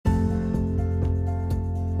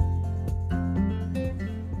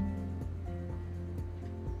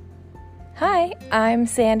Hi, I'm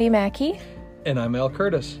Sandy Mackey. And I'm Al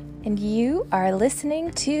Curtis. And you are listening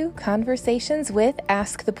to Conversations with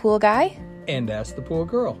Ask the Pool Guy. And Ask the Pool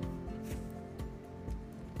Girl.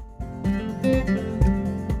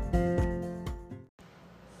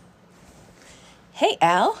 Hey,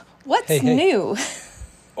 Al. What's Hey. new?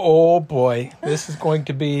 Oh boy, this is going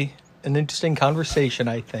to be an interesting conversation,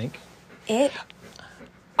 I think.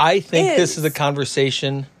 I think this is a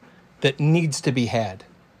conversation that needs to be had.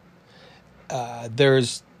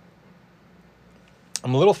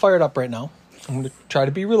 I'm a little fired up right now. I'm going to try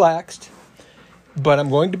to be relaxed, but I'm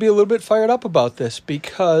going to be a little bit fired up about this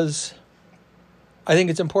because I think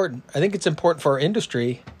it's important. I think it's important for our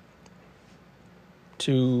industry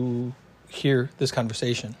to hear this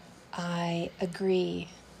conversation. I agree.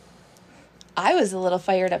 I was a little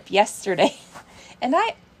fired up yesterday, and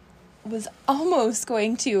I was almost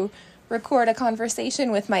going to record a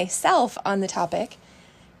conversation with myself on the topic,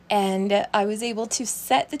 and I was able to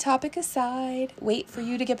set the topic aside, wait for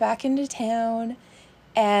you to get back into town,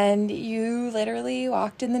 and you literally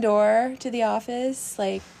walked in the door to the office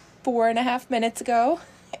like 4.5 minutes ago,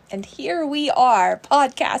 and here we are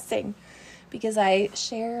podcasting because I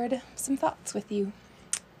shared some thoughts with you.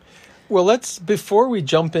 Well, before we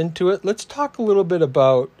jump into it, let's talk a little bit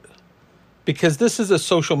about, because this is a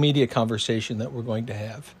social media conversation that we're going to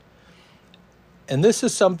have. And this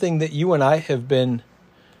is something that you and I have been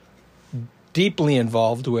deeply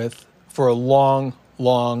involved with for a long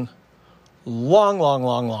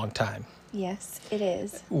time. Yes, it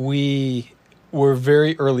is. We were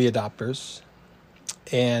very early adopters.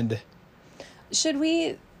 And should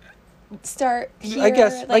we start here?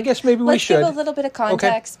 I guess maybe we should. Let's give a little bit of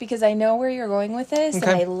context because I know where you're going with this and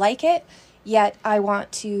I like it, yet I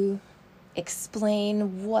want to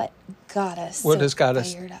explain what got us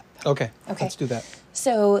fired up. Okay, let's do that.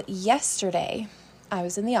 So yesterday, I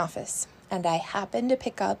was in the office and I happened to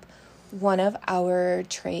pick up one of our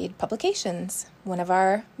trade publications, one of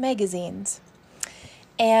our magazines.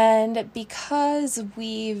 And because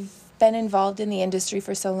we've been involved in the industry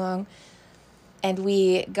for so long, and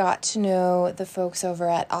we got to know the folks over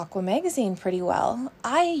at Aqua Magazine pretty well,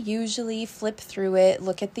 I usually flip through it,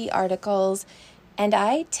 look at the articles, and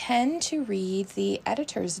I tend to read the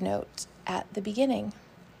editor's note at the beginning.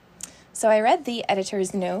 So I read the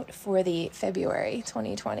editor's note for the February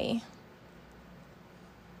 2020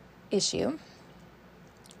 issue.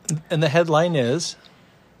 And the headline is?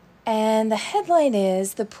 And the headline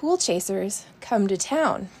is, "The Pool Chasers Come to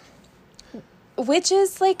Town." Which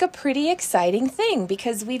is like a pretty exciting thing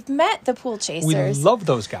because we've met the Pool Chasers. We love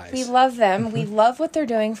those guys. We love them. Mm-hmm. We love what they're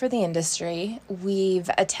doing for the industry. We've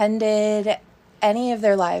attended any of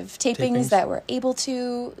their live tapings that we're able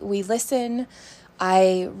to. We listen.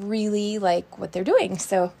 I really like what they're doing.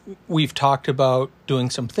 So we've talked about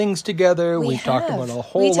doing some things together. We've talked about a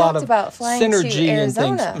whole lot of about flying synergy to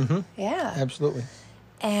Arizona. And things. Mm-hmm. Yeah. Absolutely.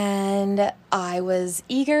 And I was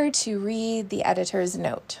eager to read the editor's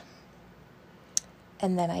note.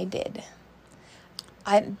 And then I did.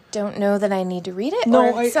 I don't know that I need to read it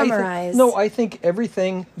or summarize. I think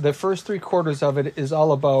everything, the first 3/4 of it is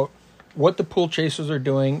all about what the Pool Chasers are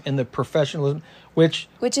doing and the professionalism, which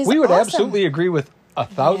is we would awesome. absolutely agree with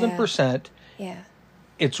 1,000%. Yeah.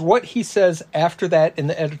 It's what he says after that in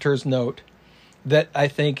the editor's note that I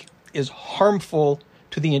think is harmful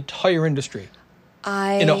to the entire industry.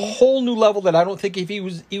 In a whole new level that I don't think if he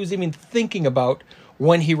was even thinking about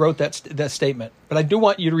when he wrote that statement. But I do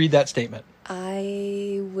want you to read that statement.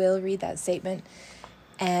 I will read that statement,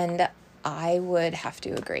 and I would have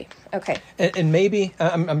to agree. Okay. And maybe,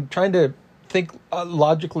 I'm trying to think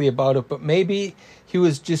logically about it, but maybe he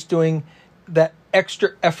was just doing that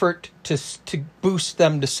extra effort to boost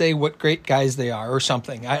them to say what great guys they are or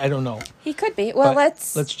something. I don't know. He could be. Well,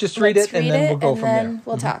 let's just read it and then we'll go from there.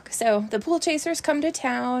 We'll talk. So the Pool Chasers come to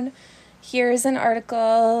town. Here's an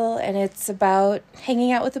article, and it's about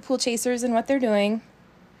hanging out with the Pool Chasers and what they're doing.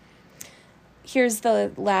 Here's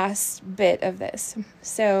the last bit of this.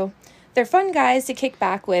 So, they're fun guys to kick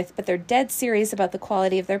back with, but they're dead serious about the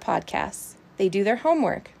quality of their podcasts. They do their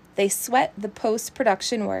homework. They sweat the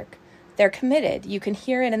post-production work. They're committed. You can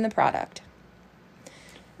hear it in the product.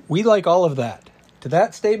 We like all of that. To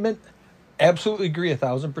that statement, absolutely agree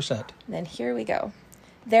 1,000%. Then here we go.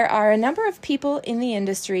 There are a number of people in the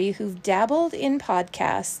industry who've dabbled in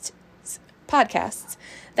podcasts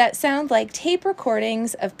that sound like tape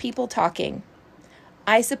recordings of people talking.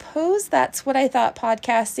 I suppose that's what I thought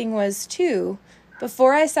podcasting was too,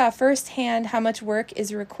 before I saw firsthand how much work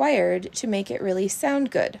is required to make it really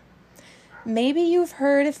sound good. Maybe you've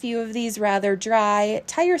heard a few of these rather dry,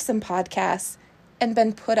 tiresome podcasts and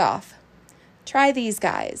been put off. Try these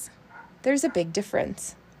guys. There's a big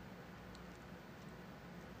difference.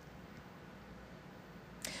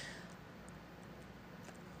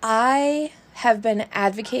 I have been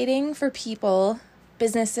advocating for people,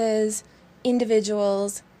 businesses,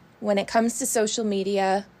 individuals, when it comes to social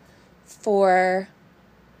media for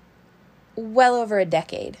well over a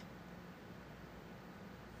decade.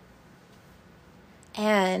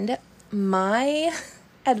 And my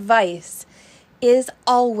advice is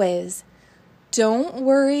always, don't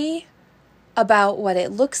worry about what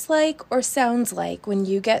it looks like or sounds like when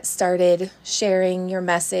you get started sharing your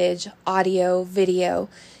message, audio, video.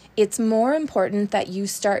 It's more important that you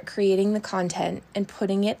start creating the content and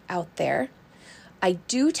putting it out there. I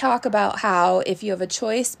do talk about how if you have a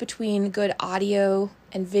choice between good audio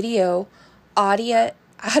and video, audio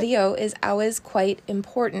is always quite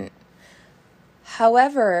important.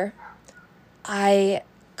 However, I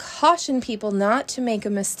caution people not to make a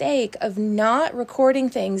mistake of not recording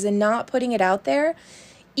things and not putting it out there,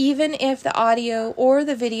 even if the audio or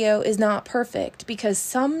the video is not perfect, because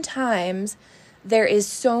sometimes there is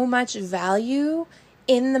so much value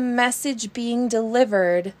in the message being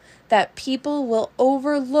delivered that people will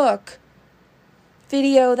overlook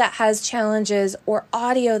video that has challenges or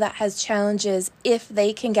audio that has challenges if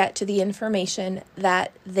they can get to the information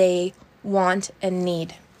that they want and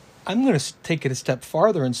need. I'm going to take it a step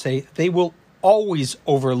farther and say they will always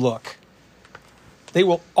overlook. They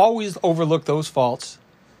will always overlook those faults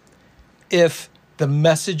if the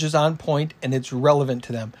message is on point and it's relevant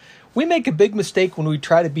to them. We make a big mistake when we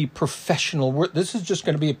try to be professional. This is just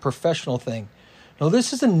going to be a professional thing. No,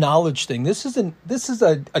 this is a knowledge thing. This is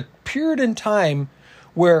a period in time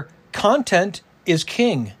where content is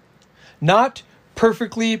king, not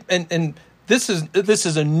perfectly. And this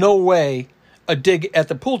is in no way a dig at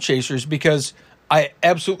the Pool Chasers, because I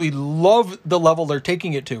absolutely love the level they're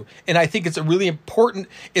taking it to. And I think it's a really important,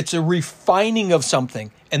 it's a refining of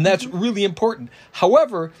something. And that's really important.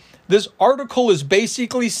 However, this article is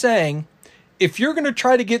basically saying, if you're going to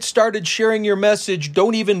try to get started sharing your message,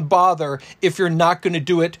 don't even bother if you're not going to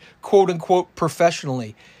do it, quote unquote,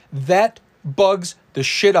 professionally. That bugs the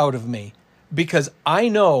shit out of me, because I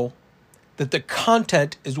know that the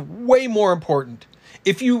content is way more important.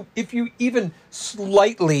 If you even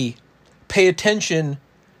slightly pay attention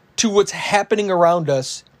to what's happening around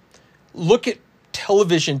us, look at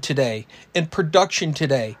television today and production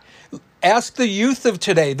today. Ask the youth of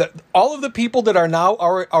today, all of the people that are now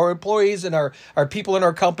our employees and our people in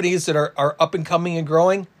our companies that are up and coming and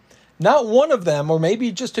growing, not one of them, or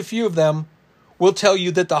maybe just a few of them, will tell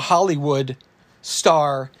you that the Hollywood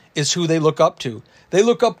star is who they look up to. They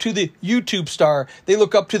look up to the YouTube star. They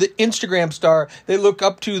look up to the Instagram star. They look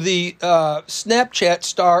up to the Snapchat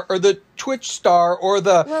star, or the Twitch star, or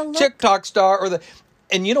the TikTok star,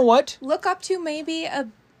 and you know what? Look up to maybe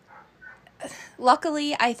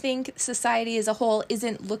luckily, I think society as a whole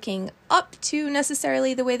isn't looking up to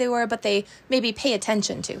necessarily the way they were, but they maybe pay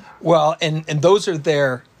attention to. Well, and those are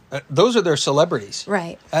their celebrities.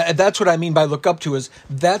 Right. That's what I mean by look up to, is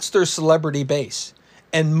that's their celebrity base.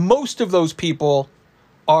 And most of those people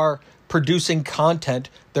are producing content,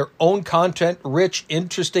 their own content, rich,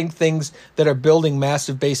 interesting things that are building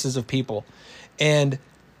massive bases of people. And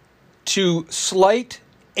to slight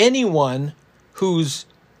anyone who's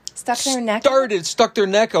stuck their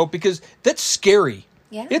neck out, because that's scary.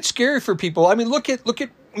 Yeah. It's scary for people. I mean, look at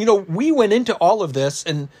we went into all of this,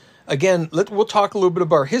 and again, we'll talk a little bit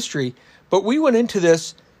about our history, but we went into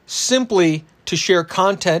this simply to share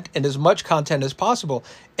content, and as much content as possible.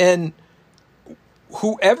 And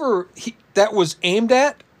whoever that was aimed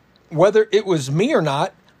at, whether it was me or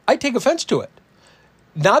not, I take offense to it.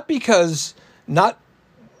 Not because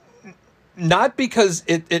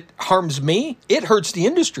it harms me, it hurts the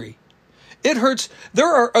industry. It hurts. There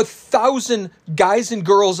are 1,000 guys and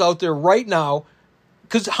girls out there right now,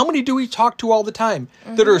 because how many do we talk to all the time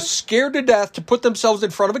that are scared to death to put themselves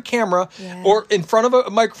in front of a camera or in front of a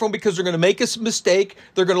microphone because they're going to make a mistake,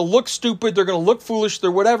 they're going to look stupid, they're going to look foolish,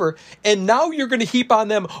 they're whatever. And now you're going to heap on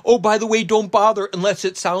them, oh, by the way, don't bother unless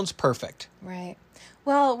it sounds perfect. Right.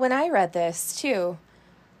 Well, when I read this too,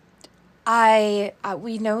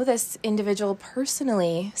 we know this individual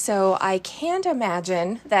personally, so I can't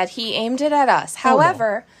imagine that he aimed it at us.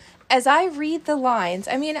 However, as I read the lines,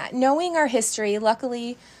 I mean, knowing our history,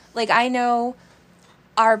 luckily, I know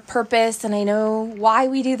our purpose and I know why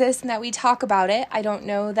we do this and that we talk about it. I don't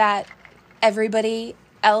know that everybody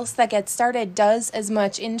else that gets started does as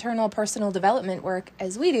much internal personal development work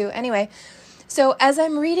as we do. Anyway, so as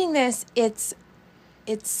I'm reading this, it's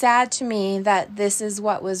sad to me that this is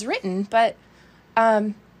what was written, but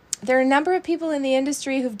there are a number of people in the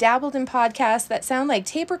industry who've dabbled in podcasts that sound like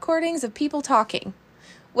tape recordings of people talking.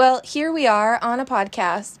 Well, here we are on a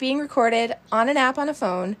podcast being recorded on an app on a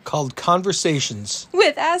phone. Called Conversations.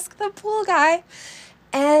 With Ask the Pool Guy.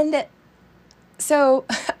 And so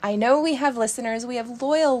I know we have listeners. We have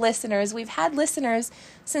loyal listeners. We've had listeners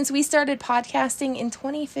since we started podcasting in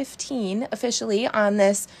 2015 officially on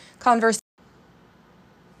this conversation.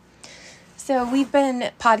 So we've been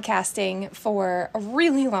podcasting for a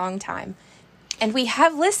really long time. And we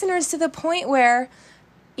have listeners to the point where,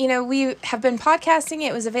 you know, we have been podcasting.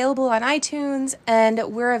 It was available on iTunes, and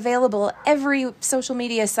we're available every social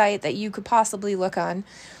media site that you could possibly look on.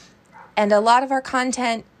 And a lot of our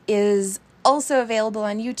content is also available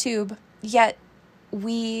on YouTube, yet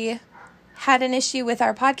we had an issue with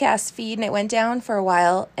our podcast feed and it went down for a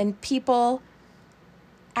while, and people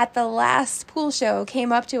at the last pool show came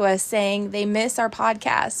up to us saying they miss our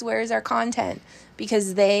podcast. Where's our content?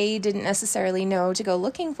 Because they didn't necessarily know to go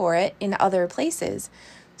looking for it in other places.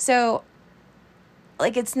 So,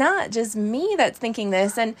 like, it's not just me that's thinking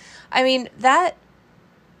this. And I mean, that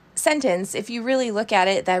sentence, if you really look at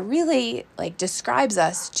it, that really like describes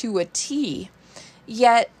us to a T.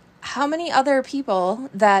 Yet how many other people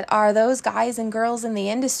that are those guys and girls in the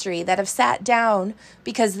industry that have sat down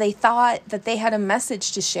because they thought that they had a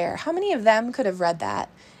message to share, how many of them could have read that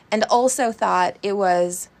and also thought it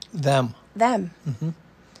was them? Mm-hmm.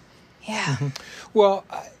 Yeah. Mm-hmm. Well,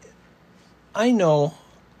 I know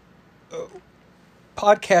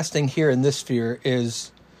podcasting here in this sphere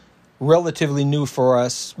is relatively new for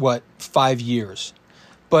us, 5 years?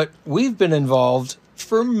 But we've been involved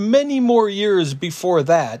for many more years before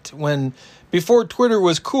that. Before Twitter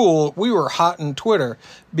was cool, we were hot in Twitter.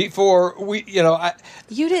 Before you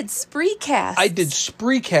did Spreecast. I did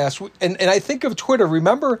Spreecast, and I think of Twitter.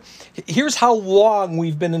 Remember, here's how long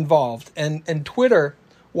we've been involved. And Twitter,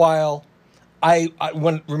 while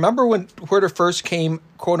remember when Twitter first came,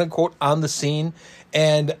 quote unquote, on the scene,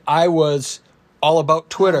 and I was all about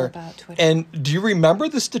Twitter. And do you remember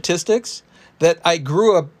the statistics that I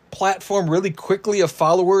grew a platform really quickly of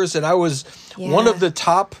followers, and I was one of the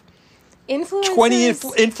top 20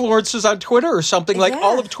 influencers on Twitter or something, like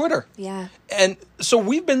all of Twitter. Yeah. And so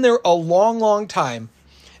we've been there a long, long time.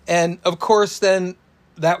 And of course, then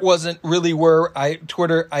that wasn't really where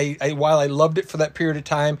Twitter, while I loved it for that period of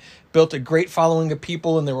time, built a great following of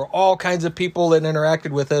people, and there were all kinds of people that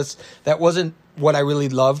interacted with us. That wasn't what I really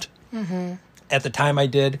loved. Mm-hmm. At the time I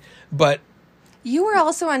did, but you were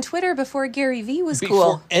also on Twitter before Gary Vee was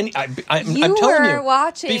cool. I'm telling you,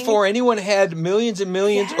 watching before anyone had millions and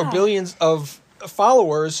millions or billions of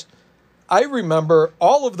followers. I remember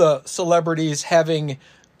all of the celebrities having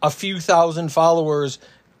a few thousand followers,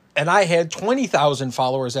 and I had 20,000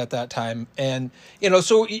 followers at that time. And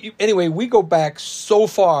so anyway, we go back so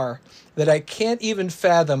far that I can't even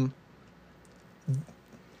fathom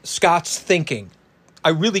Scott's thinking. I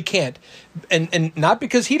really can't. And not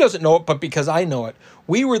because he doesn't know it, but because I know it.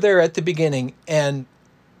 We were there at the beginning, and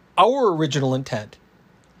our original intent,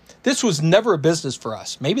 this was never a business for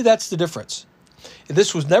us. Maybe that's the difference.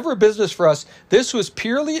 This was never a business for us. This was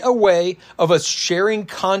purely a way of us sharing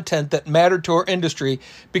content that mattered to our industry,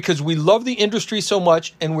 because we love the industry so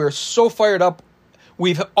much, and we're so fired up.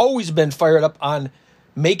 We've always been fired up on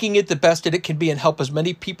making it the best that it can be and help as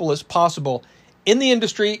many people as possible in the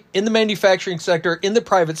industry, in the manufacturing sector, in the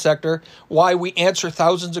private sector, why we answer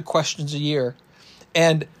thousands of questions a year.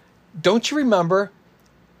 And don't you remember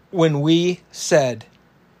when we said,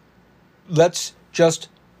 let's just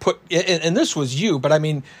put, and this was you, but I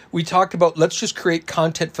mean, we talked about, let's just create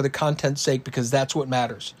content for the content's sake, because that's what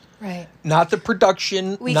matters. Right. Not the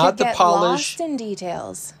production, not the polish. Lost in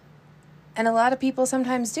details. And a lot of people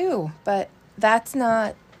sometimes do, but that's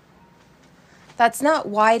not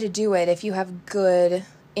why to do it if you have good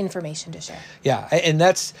information to share. Yeah, and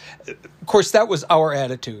that's, of course, that was our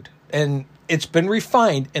attitude. And it's been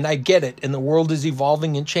refined, and I get it, and the world is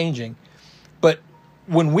evolving and changing. But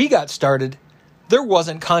when we got started, there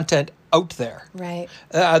wasn't content out there. Right.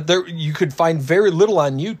 You could find very little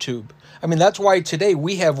on YouTube. I mean, that's why today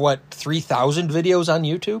we have, 3,000 videos on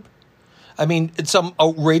YouTube? I mean, it's some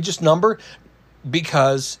outrageous number,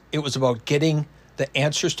 because it was about getting the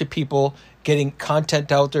answers to people, getting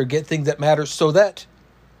content out there, get things that matter, so that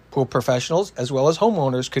pool professionals as well as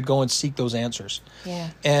homeowners could go and seek those answers. Yeah.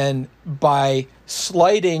 And by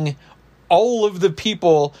slighting all of the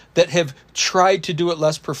people that have tried to do it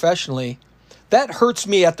less professionally, that hurts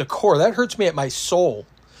me at the core. That hurts me at my soul.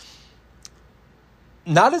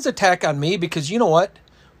 Not as attack on me, because you know what?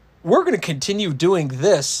 We're going to continue doing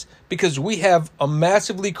this because we have a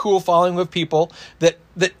massively cool following of people that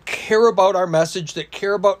care about our message, that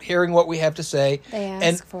care about hearing what we have to say. They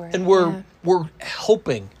ask for it. And we're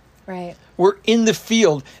helping. Right. We're in the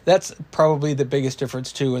field. That's probably the biggest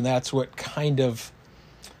difference too, and that's what kind of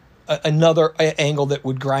another angle that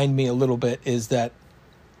would grind me a little bit is that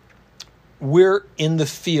we're in the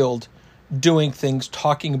field doing things,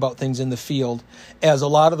 talking about things in the field, as a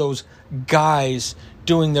lot of those guys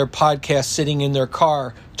doing their podcast sitting in their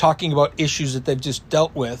car talking about issues that they've just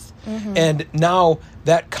dealt with. Mm-hmm. And now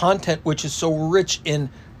that content, which is so rich in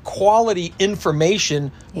quality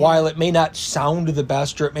information, while it may not sound the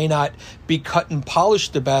best or it may not be cut and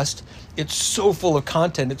polished the best, it's so full of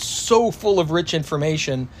content, it's so full of rich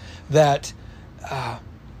information that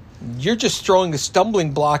you're just throwing a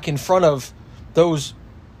stumbling block in front of those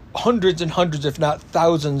hundreds and hundreds, if not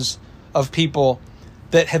thousands, of people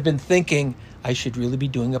that have been thinking, I should really be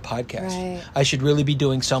doing a podcast. Right. I should really be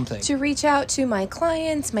doing something. To reach out to my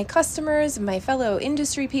clients, my customers, my fellow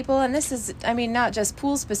industry people. And this is, I mean, not just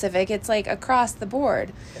pool specific, it's like across the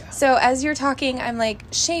board. Yeah. So as you're talking, I'm like,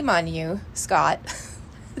 shame on you, Scott,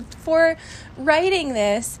 for writing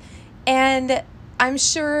this. And I'm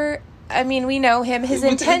sure, I mean, we know him. His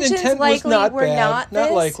intentions likely were not this.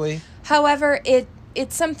 Not likely. However,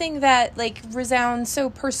 it's something that like resounds so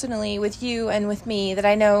personally with you and with me that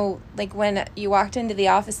I know, like when you walked into the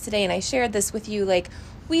office today and I shared this with you, like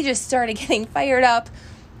we just started getting fired up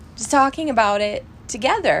just talking about it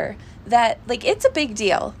together, that like it's a big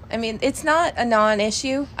deal. I mean, it's not a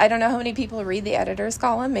non-issue. I don't know how many people read the editor's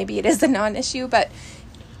column. Maybe it is a non-issue, but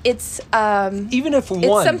it's even if one,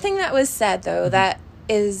 it's something that was said though that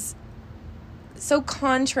is so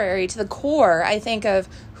contrary to the core, I think, of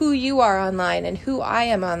who you are online and who I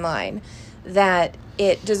am online, that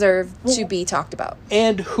it deserved to be talked about.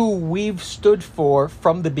 And who we've stood for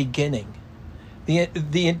from the beginning.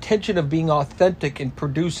 The intention of being authentic and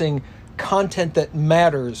producing content that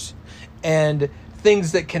matters and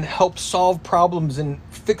things that can help solve problems and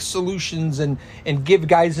fix solutions and give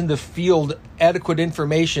guys in the field adequate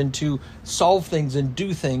information to solve things and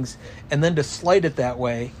do things, and then to slight it that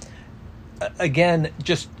way, again,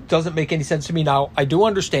 just doesn't make any sense to me. Now, I do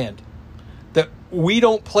understand that we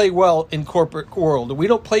don't play well in corporate world. We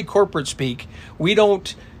don't play corporate speak. We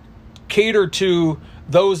don't cater to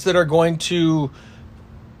those that are going to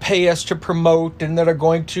pay us to promote and that are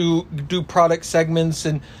going to do product segments,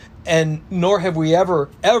 and nor have we ever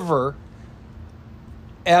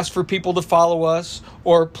asked for people to follow us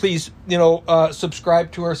or please,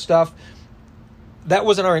 subscribe to our stuff. That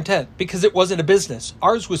wasn't our intent, because it wasn't a business.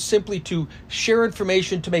 Ours was simply to share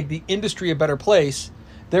information to make the industry a better place.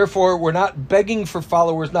 Therefore, we're not begging for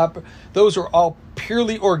followers. Those are all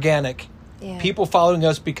purely organic. Yeah. People following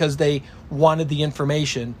us because they wanted the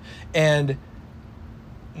information. And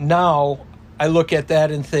now I look at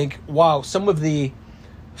that and think, wow, some of the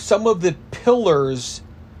pillars,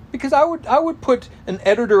 because I would put an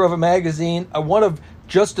editor of a magazine, one of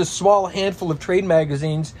just a small handful of trade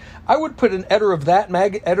magazines, I would put an editor of that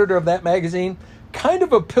magazine kind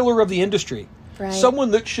of a pillar of the industry. Right.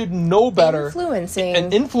 Someone that should know better. Influencing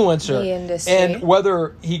an influencer. The industry. And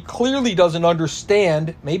whether he clearly doesn't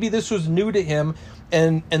understand, maybe this was new to him,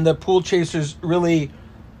 and the Pool Chasers really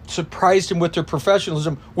surprised him with their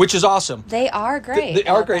professionalism, which is awesome. They are great. They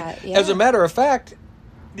are great. Yeah. As a matter of fact,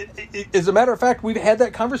 we've had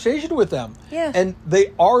that conversation with them. Yeah. And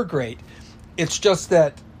they are great. It's just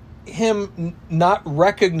that him not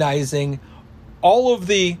recognizing all of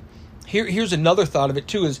the... Here's another thought of it,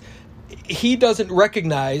 too, is he doesn't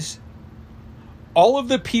recognize all of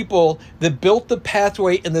the people that built the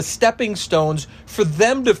pathway and the stepping stones for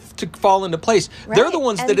them to fall into place. Right. They're the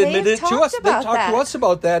ones that admitted it to us. They talked to us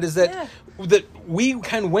about that, is that, that we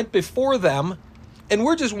kind of went before them, and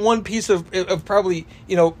we're just one piece of probably,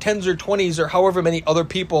 tens or 20s or however many other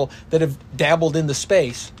people that have dabbled in the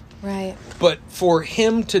space. Right. But for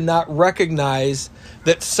him to not recognize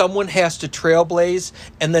that someone has to trailblaze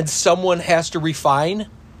and then someone has to refine.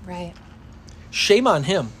 Right. Shame on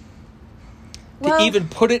him. To even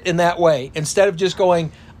put it in that way, instead of just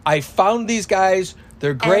going, I found these guys,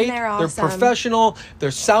 they're great, they're awesome. Professional,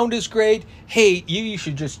 their sound is great. Hey, you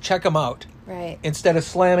should just check them out. Right. Instead of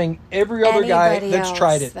slamming every other guy that's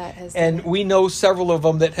tried it. And we know several of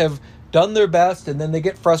them that have done their best and then they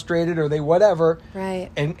get frustrated or they whatever. Right.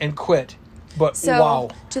 And quit. But so, wow.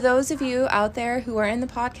 To those of you out there who are in the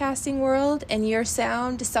podcasting world and your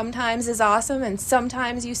sound sometimes is awesome and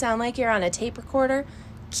sometimes you sound like you're on a tape recorder,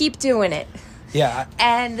 keep doing it. Yeah.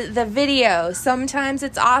 And the video, sometimes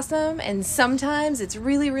it's awesome and sometimes it's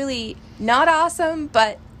really, really not awesome,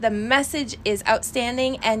 but the message is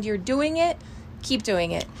outstanding and you're doing it. keep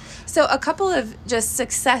doing it. So a couple of just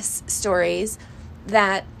success stories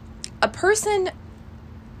that a person...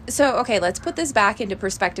 So, okay, let's put this back into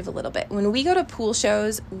perspective a little bit. When we go to pool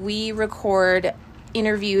shows, we record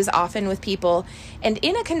interviews often with people, and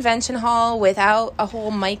in a convention hall without a whole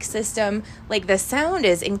mic system, like, the sound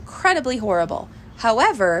is incredibly horrible.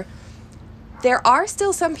 However, there are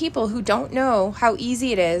still some people who don't know how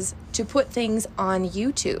easy it is to put things on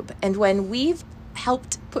YouTube. And when we've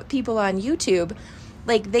helped put people on YouTube,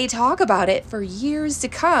 like, they talk about it for years to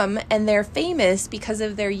come, and they're famous because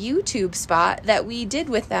of their YouTube spot that we did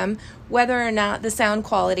with them, whether or not the sound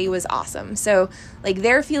quality was awesome. So, like,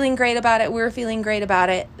 they're feeling great about it, we're feeling great about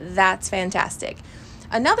it. That's fantastic.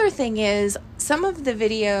 Another thing is, some of the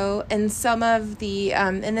video and some of the,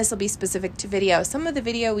 and this will be specific to video, some of the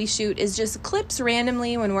video we shoot is just clips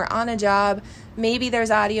randomly when we're on a job. Maybe there's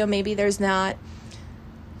audio, maybe there's not.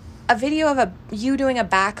 A video of you doing a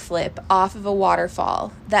backflip off of a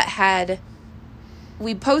waterfall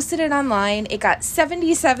we posted it online. It got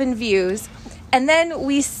 77 views. And then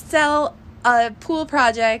we sell a pool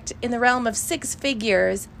project in the realm of 6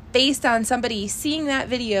 figures based on somebody seeing that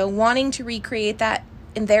video, wanting to recreate that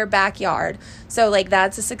in their backyard. So, like,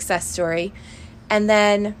 that's a success story. And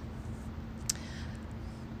then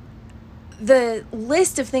the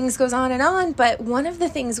list of things goes on, but one of the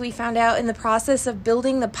things we found out in the process of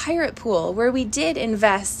building the pirate pool, where we did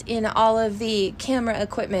invest in all of the camera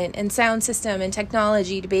equipment and sound system and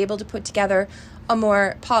technology to be able to put together a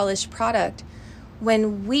more polished product,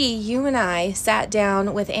 when you and I sat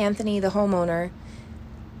down with Anthony, the homeowner,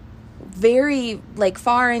 very, like,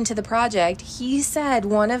 far into the project, he said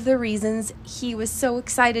one of the reasons he was so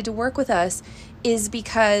excited to work with us is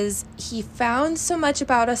because he found so much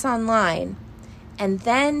about us online, and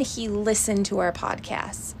then he listened to our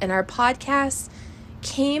podcasts, and our podcasts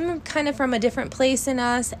came kind of from a different place in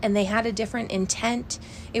us, and they had a different intent.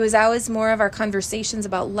 It was always more of our conversations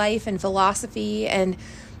about life and philosophy and,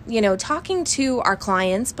 talking to our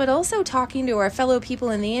clients, but also talking to our fellow people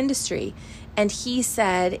in the industry. And he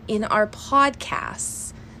said in our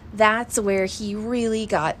podcasts, that's where he really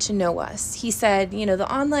got to know us. He said,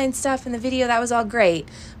 the online stuff and the video, that was all great,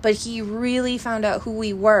 but he really found out who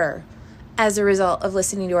we were as a result of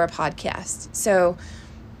listening to our podcast. So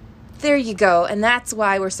there you go. And that's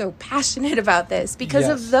why we're so passionate about this, because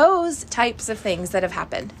of those types of things that have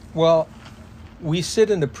happened. Well, we sit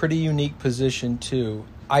in a pretty unique position too,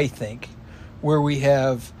 I think, where we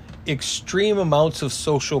have extreme amounts of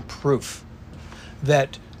social proof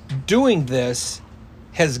that doing this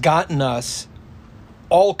has gotten us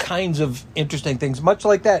all kinds of interesting things. Much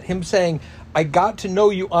like that, him saying, I got to know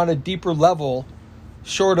you on a deeper level,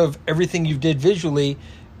 short of everything you did visually,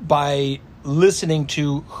 by listening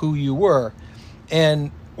to who you were.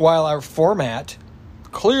 And while our format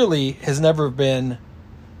clearly has never been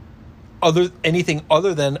anything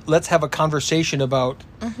other than let's have a conversation about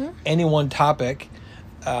any one topic,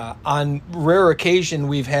 on rare occasion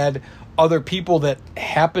we've had other people that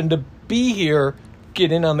happen to be here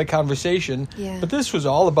get in on the conversation. Yeah. But this was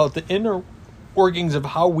all about the inner workings of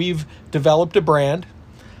how we've developed a brand,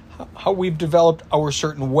 how we've developed our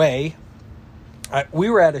certain way. We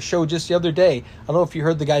were at a show just the other day. I don't know if you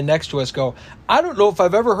heard the guy next to us go, I don't know if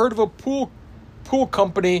I've ever heard of a pool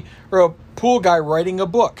company or a pool guy writing a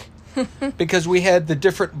book. Because we had the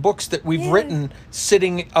different books that we've written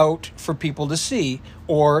sitting out for people to see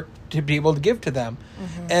or to be able to give to them.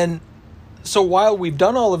 And so while we've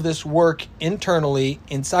done all of this work internally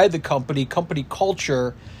inside the company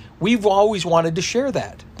culture, we've always wanted to share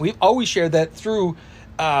that. We've always shared that through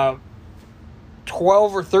 12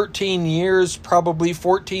 or 13 years, probably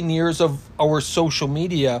 14 years of our social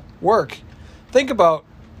media work. Think about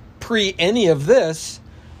pre any of this,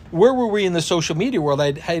 where were we in the social media world?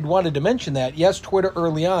 I had wanted to mention that. Yes, Twitter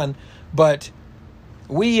early on, but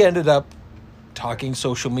we ended up talking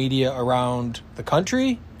social media around the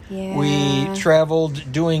country. Yeah. We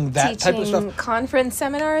traveled doing that type of stuff. Conference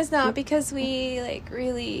seminars, not because we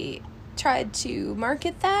really tried to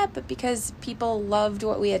market that, but because people loved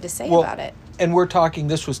what we had to say about it. And we're talking,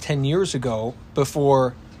 this was 10 years ago,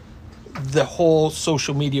 before the whole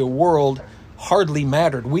social media world hardly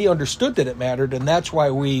mattered. We understood that it mattered, and that's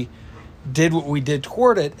why we did what we did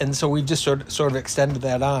toward it. And so we've just sort of extended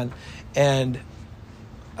that on. And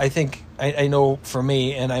I think, I know for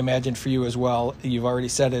me, and I imagine for you as well, you've already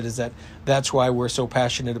said it, is that's why we're so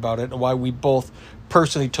passionate about it, and why we both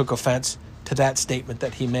personally took offense to that statement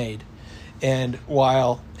that he made. And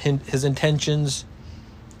while his intentions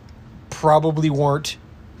probably weren't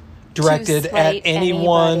directed at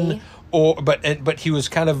anyone, but he was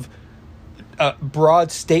kind of a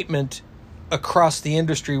broad statement across the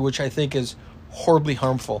industry, which I think is horribly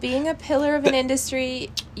harmful. Being a pillar of an industry,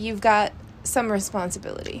 you've got some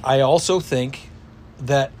responsibility. I also think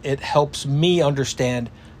that it helps me understand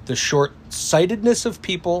the short-sightedness of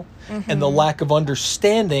people and the lack of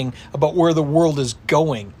understanding about where the world is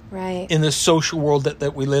going Right. in the social world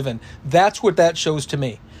that we live in. That's what that shows to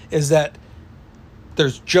me, is that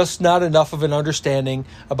there's just not enough of an understanding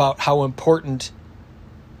about how important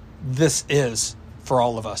this is for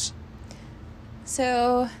all of us.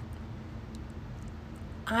 So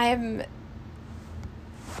I'm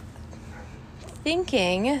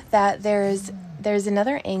thinking that there's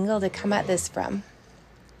another angle to come at this from.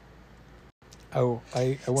 Oh,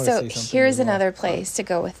 I want to So say something. here's as well. another place to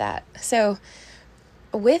go with that. So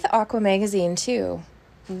with Aqua Magazine too,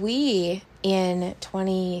 we in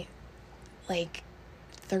 13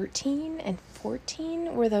 and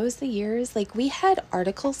 14, were those the years? Like, we had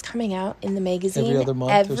articles coming out in the magazine Every other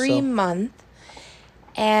month or every so. month.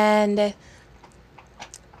 And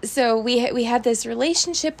so we had this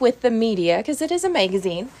relationship with the media, because it is a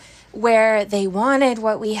magazine, where they wanted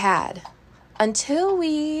what we had until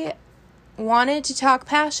we wanted to talk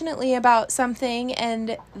passionately about something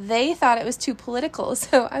and they thought it was too political.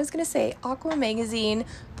 So I was going to say Aqua Magazine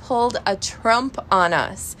pulled a Trump on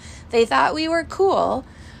us. They thought we were cool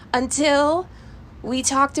until we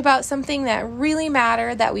talked about something that really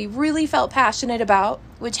mattered, that we really felt passionate about,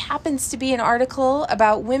 which happens to be an article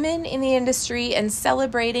about women in the industry and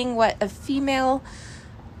celebrating what a female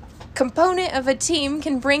component of a team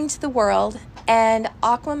can bring to the world. And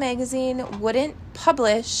Aqua Magazine wouldn't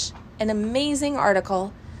publish an amazing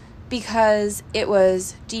article because it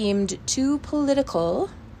was deemed too political.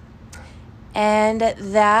 And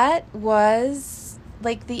that was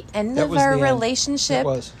like the end That of was our the end. relationship It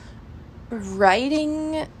was.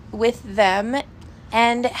 writing with them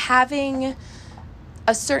and having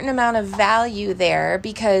a certain amount of value there,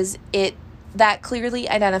 because that clearly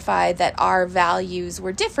identified that our values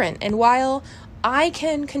were different. And while I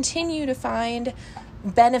can continue to find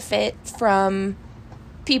benefit from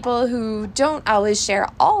people who don't always share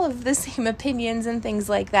all of the same opinions and things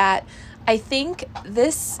like that, I think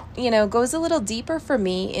this, goes a little deeper for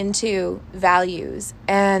me into values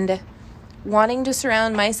and wanting to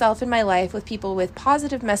surround myself in my life with people with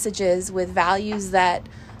positive messages, with values that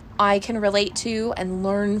I can relate to and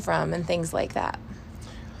learn from and things like that.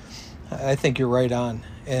 I think you're right on.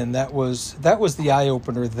 And that was the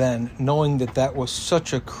eye-opener then, knowing that was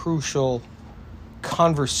such a crucial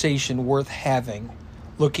conversation worth having,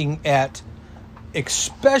 looking at,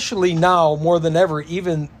 especially now more than ever,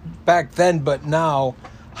 even back then, but now,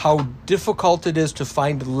 how difficult it is to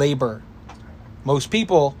find labor. Most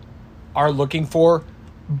people are looking for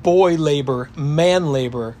boy labor, man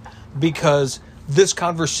labor, because this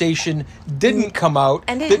conversation didn't come out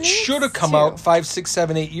And it that needs should have come to. out 5, 6,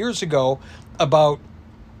 7, 8 years ago about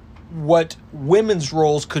what women's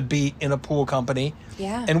roles could be in a pool company.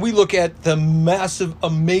 Yeah. And we look at the massive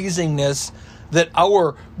amazingness that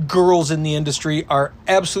our girls in the industry are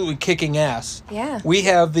absolutely kicking ass. Yeah. We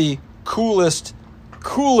have the coolest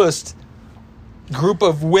group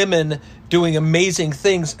of women doing amazing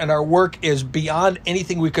things, and our work is beyond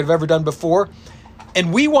anything we could have ever done before.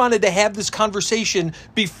 And we wanted to have this conversation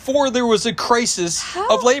before there was a crisis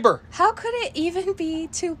of labor. How could it even be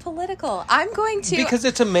too political? I'm going to... Because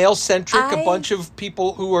it's a male-centric, a I- bunch of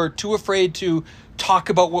people who are too afraid to talk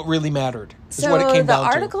about what really mattered, is what it came the down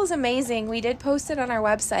to. article's amazing. We did post it on our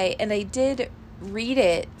website, and I did read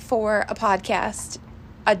it for a podcast,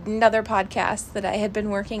 another podcast that I had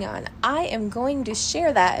been working on. I am going to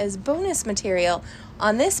share that as bonus material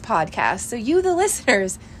on this podcast, so you, the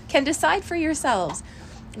listeners, can decide for yourselves.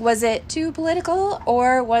 Was it too political,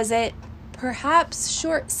 or was it perhaps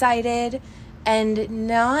short-sighted and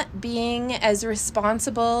not being as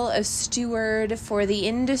responsible a steward for the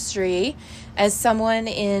industry as someone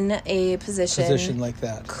in a position like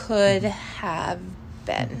that. could have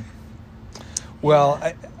been? Well,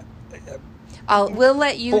 We'll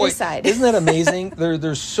let you boy, decide. isn't that amazing?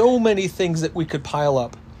 There's so many things that we could pile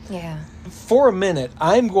up. Yeah. For a minute,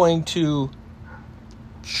 I'm going to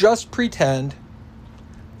just pretend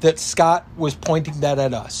that Scott was pointing that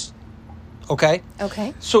at us. Okay?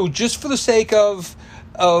 Okay. So just for the sake of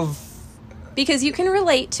Because you can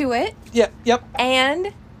relate to it, yep.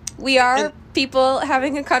 and we are And- people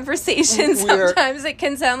having a conversation. We are- Sometimes it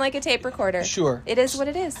can sound like a tape recorder. Sure. It is what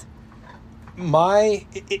it is.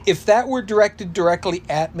 If that were directed directly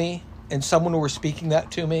at me and someone were speaking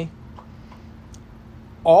that to me,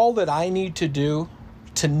 all that I need to do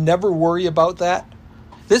to never worry about that,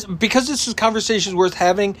 because this is conversations worth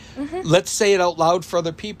having, let's say it out loud for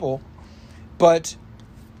other people, but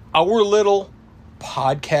our little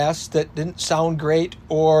podcasts that didn't sound great,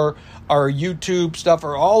 or our YouTube stuff,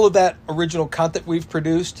 or all of that original content we've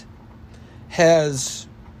produced has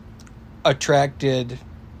attracted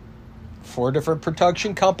 4 different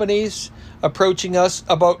production companies approaching us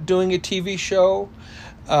about doing a TV show.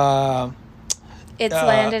 It's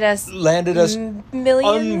landed us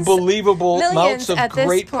millions, unbelievable amounts of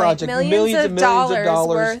great projects, millions of dollars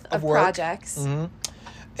worth of work. Projects. Mm-hmm.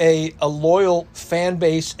 A loyal fan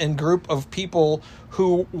base and group of people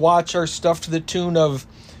who watch our stuff to the tune of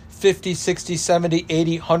 50, 60, 70,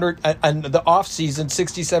 80, 100, and the off season,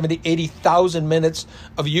 60, 70, 80,000 minutes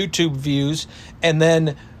of YouTube views, and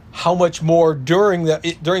then how much more during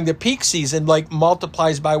the peak season, like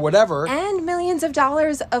multiplies by whatever. And millions of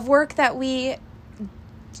dollars of work that we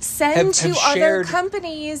send to other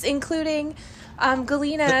companies, including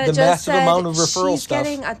Galena the just massive said amount of referral she's stuff.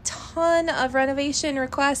 getting a ton of renovation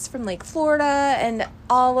requests from like Florida and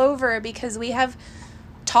all over, because we have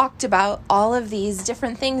talked about all of these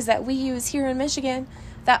different things that we use here in Michigan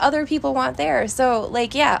that other people want there. So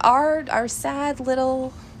like, yeah, our sad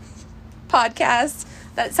little podcast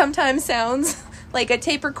that sometimes sounds like a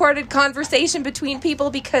tape recorded conversation between people,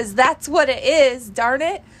 because that's what it is, darn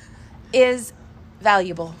it, is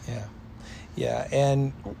valuable. Yeah,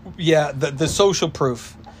 and the social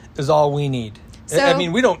proof is all we need. So, I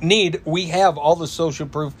mean, we have all the social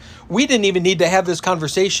proof. We didn't even need to have this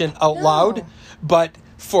conversation out loud, but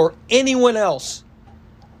for anyone else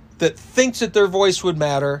that thinks that their voice would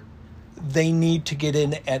matter, they need to get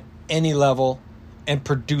in at any level and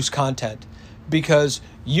produce content, because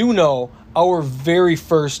our very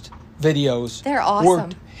first videos they're awesome. were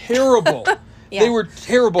terrible. Yeah. They were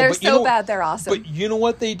terrible. They're so bad, they're awesome. But you know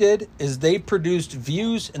what they did? Is they produced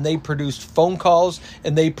views, and they produced phone calls,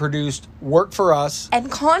 and they produced work for us. And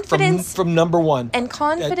confidence. From number one. And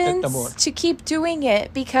confidence at number one. To keep doing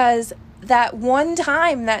it, because that one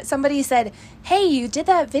time that somebody said, hey, you did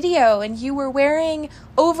that video, and you were wearing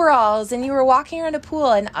overalls, and you were walking around a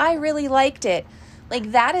pool, and I really liked it.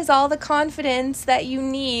 Like, that is all the confidence that you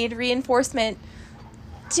need, reinforcement,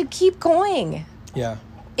 to keep going. Yeah.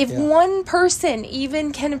 If one person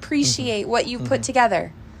even can appreciate what you put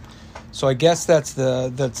together. So I guess that's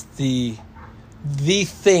the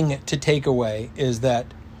thing to take away, is that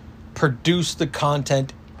produce the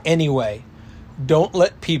content anyway. Don't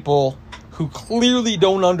let people who clearly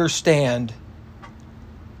don't understand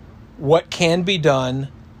what can be done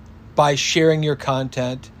by sharing your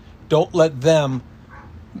content, don't let them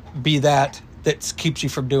be that keeps you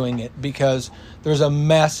from doing it, because there's a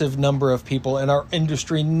massive number of people, and our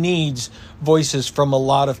industry needs voices from a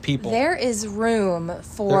lot of people. There is room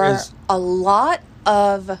for a lot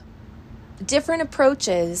of different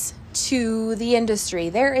approaches to the industry.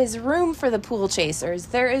 There is room for the pool chasers.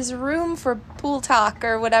 There is room for Pool Talk,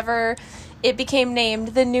 or whatever it became named,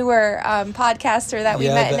 the newer podcaster that we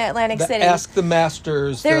met in Atlantic City. Ask the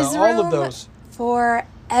Masters. There's all of those. For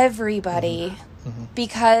everybody.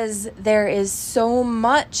 Because there is so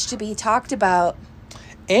much to be talked about.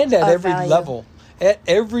 And at every level. At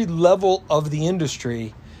every level of the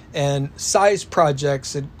industry, and size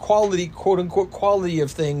projects, and quality, quote unquote, quality of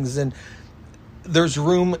things. And there's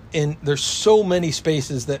so many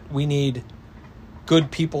spaces that we need good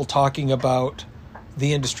people talking about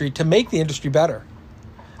the industry to make the industry better.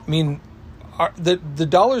 I mean, the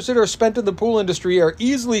dollars that are spent in the pool industry are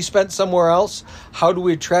easily spent somewhere else. How do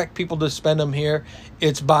we attract people to spend them here?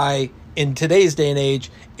 It's in today's day and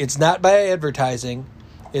age, it's not by advertising.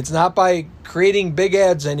 It's not by creating big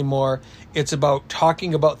ads anymore. It's about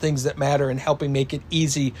talking about things that matter and helping make it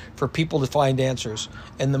easy for people to find answers.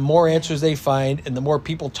 And the more answers they find, and the more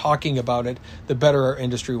people talking about it, the better our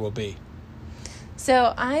industry will be.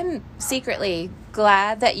 So I'm secretly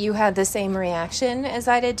glad that you had the same reaction as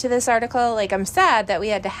I did to this article. Like, I'm sad that we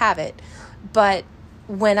had to have it. But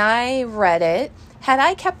when I read it, had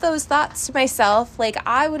I kept those thoughts to myself, like,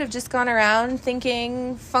 I would have just gone around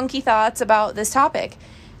thinking funky thoughts about this topic.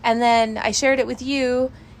 And then I shared it with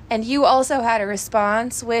you, and you also had a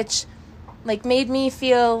response, which, like, made me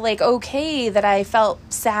feel, like, okay that I felt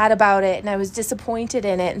sad about it and I was disappointed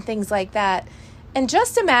in it and things like that. And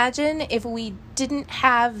just imagine if we didn't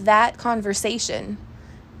have that conversation,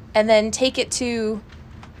 and then take it to,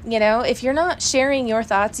 if you're not sharing your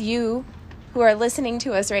thoughts, you who are listening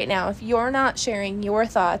to us right now, if you're not sharing your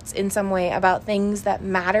thoughts in some way about things that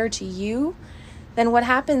matter to you, then what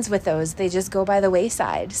happens with those? They just go by the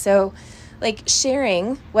wayside. So, like,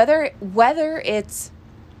 sharing, whether it's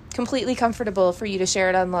completely comfortable for you to share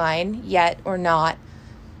it online yet or not,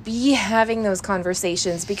 be having those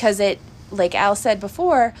conversations, because it, like Al said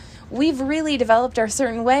before, we've really developed our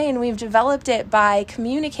certain way, and we've developed it by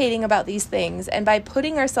communicating about these things and by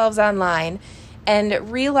putting ourselves online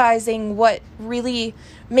and realizing what really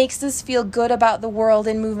makes us feel good about the world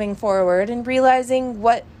and moving forward, and realizing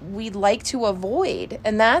what we'd like to avoid.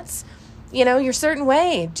 And that's, your certain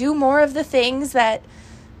way. Do more of the things that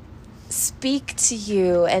speak to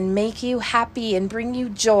you and make you happy and bring you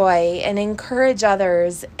joy and encourage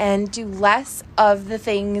others, and do less of the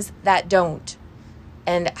things that don't.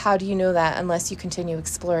 And how do you know that unless you continue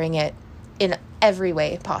exploring it in every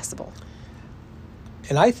way possible?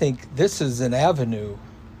 And I think this is an avenue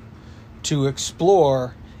to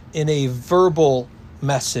explore in a verbal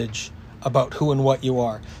message about who and what you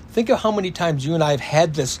are. Think of how many times you and I have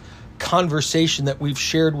had this conversation that we've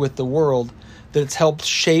shared with the world, that it's helped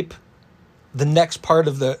shape the next part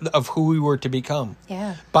of who we were to become.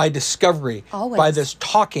 Yeah. By discovery. Always. By this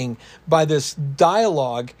talking, by this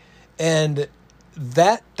dialogue. And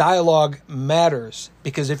that dialogue matters,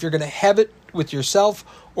 because if you're going to have it with yourself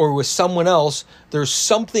or with someone else, there's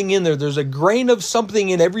something in there. There's a grain of something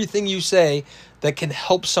in everything you say that can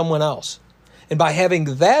help someone else. And by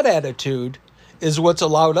having that attitude is what's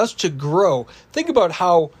allowed us to grow. Think about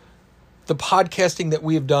how the podcasting that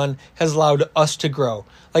we've done has allowed us to grow.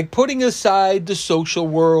 Like putting aside the social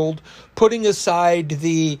world, putting aside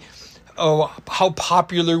the how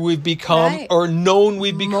popular we've become, right, or known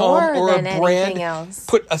we've become, more or than a brand. Else.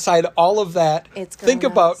 Put aside all of that. Think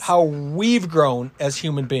about us. how we've grown as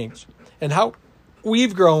human beings, and how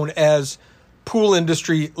we've grown as pool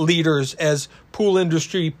industry leaders, as pool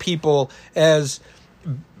industry people, as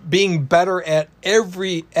being better at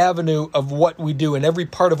every avenue of what we do, and every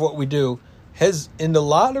part of what we do has, in a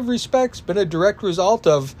lot of respects, been a direct result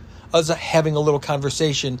of us having a little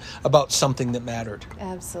conversation about something that mattered.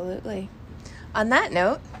 Absolutely. On that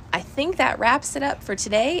note, I think that wraps it up for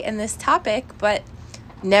today and this topic, but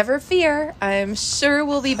never fear. I'm sure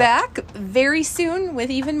we'll be back very soon with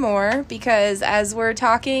even more, because as we're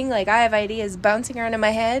talking, I have ideas bouncing around in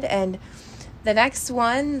my head, and the next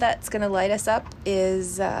one that's going to light us up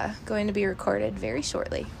is going to be recorded very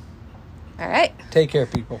shortly. All right. Take care,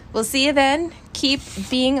 people. We'll see you then. Keep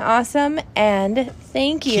being awesome, and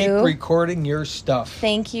thank you. Keep recording your stuff.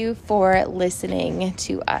 Thank you for listening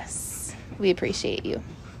to us. We appreciate you.